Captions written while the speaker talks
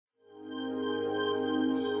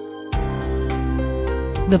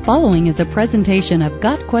The following is a presentation of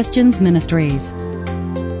Got Questions Ministries.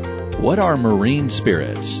 What are marine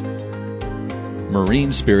spirits?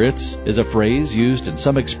 Marine spirits is a phrase used in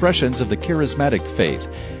some expressions of the charismatic faith,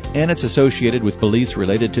 and it's associated with beliefs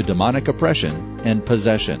related to demonic oppression and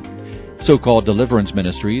possession. So-called deliverance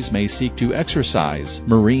ministries may seek to exorcise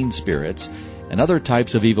marine spirits and other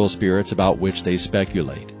types of evil spirits about which they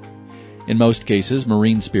speculate. In most cases,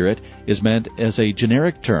 marine spirit is meant as a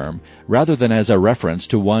generic term rather than as a reference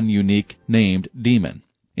to one unique named demon.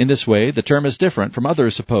 In this way, the term is different from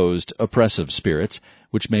other supposed oppressive spirits,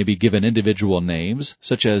 which may be given individual names,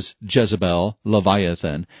 such as Jezebel,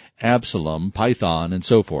 Leviathan, Absalom, Python, and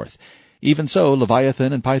so forth. Even so,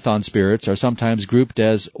 Leviathan and Python spirits are sometimes grouped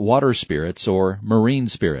as water spirits or marine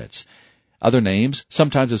spirits. Other names,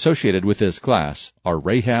 sometimes associated with this class, are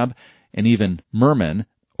Rahab and even Merman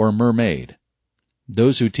or mermaid.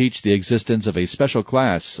 Those who teach the existence of a special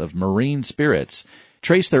class of marine spirits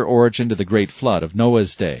trace their origin to the great flood of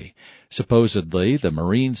Noah's day. Supposedly, the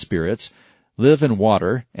marine spirits live in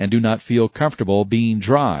water and do not feel comfortable being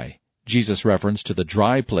dry. Jesus' reference to the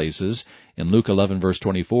dry places in Luke 11 verse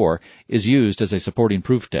 24 is used as a supporting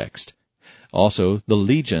proof text. Also, the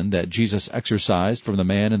legion that Jesus exorcised from the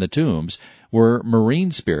man in the tombs were marine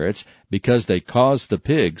spirits because they caused the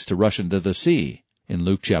pigs to rush into the sea in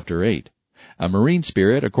Luke chapter 8. A marine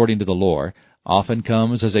spirit, according to the lore, often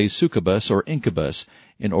comes as a succubus or incubus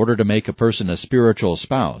in order to make a person a spiritual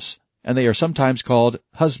spouse, and they are sometimes called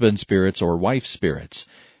husband spirits or wife spirits.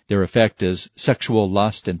 Their effect is sexual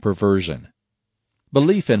lust and perversion.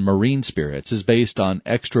 Belief in marine spirits is based on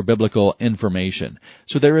extra-biblical information,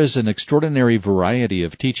 so there is an extraordinary variety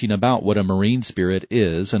of teaching about what a marine spirit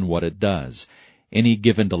is and what it does. Any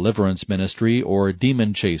given deliverance ministry or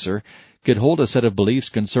demon chaser could hold a set of beliefs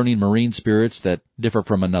concerning marine spirits that differ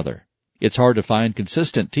from another. It's hard to find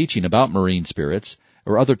consistent teaching about marine spirits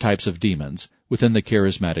or other types of demons within the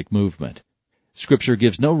charismatic movement. Scripture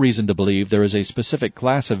gives no reason to believe there is a specific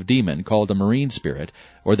class of demon called a marine spirit,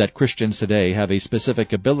 or that Christians today have a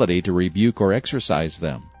specific ability to rebuke or exorcise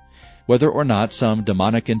them. Whether or not some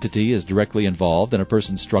demonic entity is directly involved in a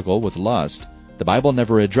person's struggle with lust, the Bible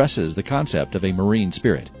never addresses the concept of a marine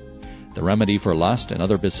spirit. The remedy for lust and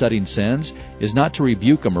other besetting sins is not to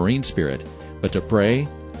rebuke a marine spirit, but to pray,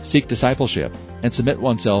 seek discipleship, and submit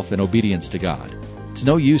oneself in obedience to God. It's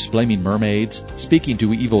no use blaming mermaids, speaking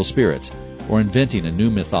to evil spirits, or inventing a new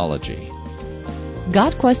mythology.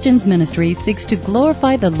 Got Questions Ministry seeks to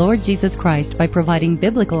glorify the Lord Jesus Christ by providing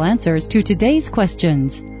biblical answers to today's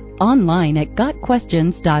questions. Online at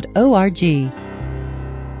GotQuestions.org.